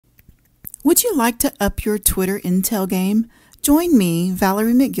Would you like to up your Twitter intel game? Join me,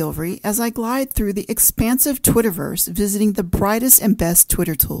 Valerie McGilvery, as I glide through the expansive Twitterverse, visiting the brightest and best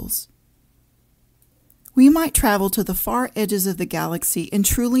Twitter tools. We might travel to the far edges of the galaxy and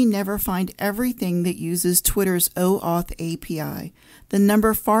truly never find everything that uses Twitter's OAuth API. The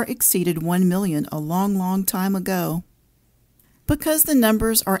number far exceeded 1 million a long time ago. Because the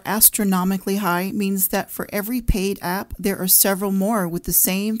numbers are astronomically high means that for every paid app, there are several more with the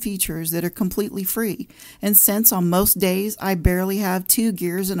same features that are completely free. And since on most days I barely have 2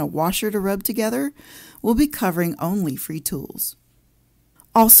 gears and a washer to rub together, we'll be covering only free tools.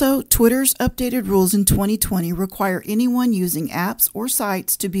 Also, Twitter's updated rules in 2020 require anyone using apps or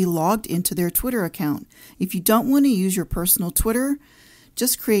sites to be logged into their Twitter account. If you don't want to use your personal Twitter,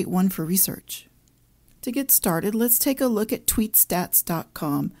 just create one for research. To get started, let's take a look at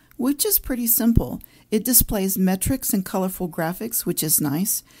tweetstats.com, which is pretty simple. It displays metrics and colorful graphics, which is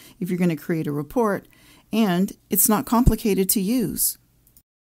nice if you're going to create a report, and it's not complicated to use.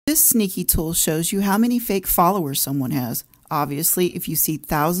 This sneaky tool shows you how many fake followers someone has. Obviously, if you see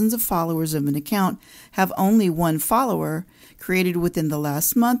thousands of followers of an account have only one follower, created within the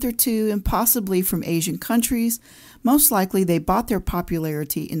last month or two and possibly from Asian countries, most likely they bought their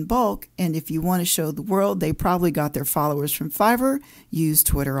popularity in bulk, and if you want to show the world they probably got their followers from Fiverr, use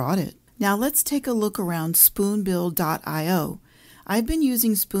Twitter Audit. Now let's take a look around spoonbill.io. I've been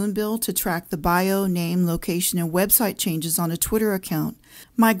using Spoonbill to track the bio, name, location, and website changes on a Twitter account.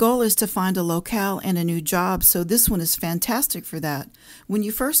 My goal is to find a locale and a new job, so this one is fantastic for that. When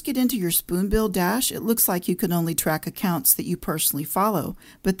you first get into your Spoonbill dash, it looks like you can only track accounts that you personally follow,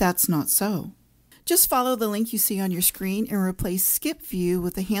 but that's not so. Just follow the link you see on your screen and replace skip view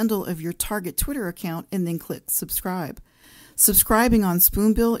with the handle of your target Twitter account and then click subscribe. Subscribing on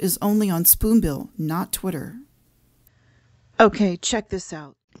Spoonbill is only on Spoonbill, not Twitter. Okay, check this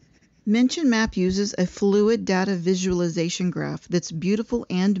out. Mention Map uses a fluid data visualization graph that's beautiful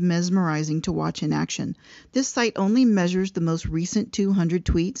and mesmerizing to watch in action. This site only measures the most recent 200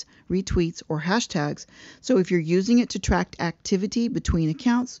 tweets, retweets, or hashtags, so if you're using it to track activity between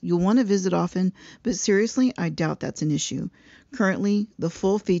accounts, you'll want to visit often, but seriously, I doubt that's an issue. Currently, the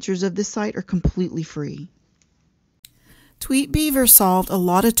full features of this site are completely free. TweetBeaver solved a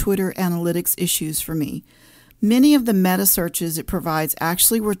lot of Twitter analytics issues for me. Many of the meta searches it provides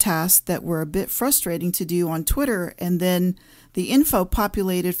actually were tasks that were a bit frustrating to do on Twitter, and then the info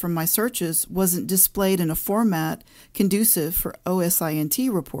populated from my searches wasn't displayed in a format conducive for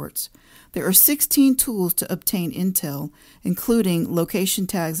OSINT reports. There are 16 tools to obtain intel, including location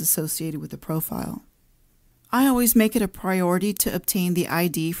tags associated with the profile. I always make it a priority to obtain the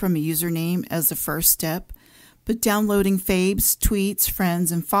ID from a username as the first step, but downloading faves, tweets,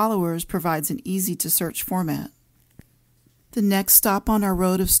 friends, and followers provides an easy-to-search format. The next stop on our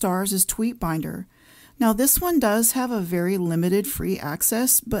road of stars is TweetBinder. Now this one does have a very limited free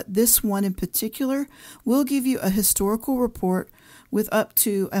access, but this one in particular will give you a historical report with up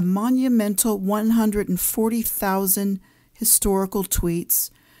to a monumental 140,000 historical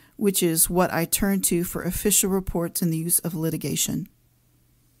tweets, which is what I turn to for official reports in the use of litigation.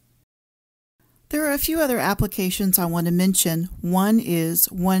 There are a few other applications I want to mention. One is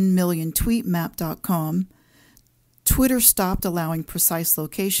 1milliontweetmap.com. Twitter stopped allowing precise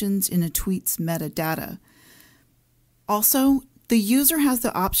locations in a tweet's metadata. Also, the user has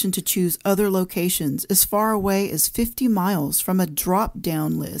the option to choose other locations as far away as 50 miles from a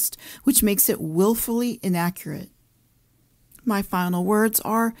drop-down list, which makes it willfully inaccurate. My final words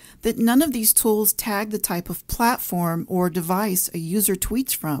are that none of these tools tag the type of platform or device a user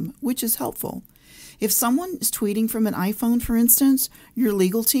tweets from, which is helpful. If someone is tweeting from an iPhone, for instance, your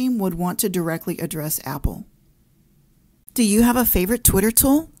legal team would want to directly address Apple. Do you have a favorite Twitter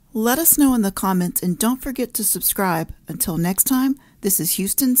tool? Let us know in the comments and don't forget to subscribe. Until next time, this is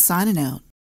Houston signing out.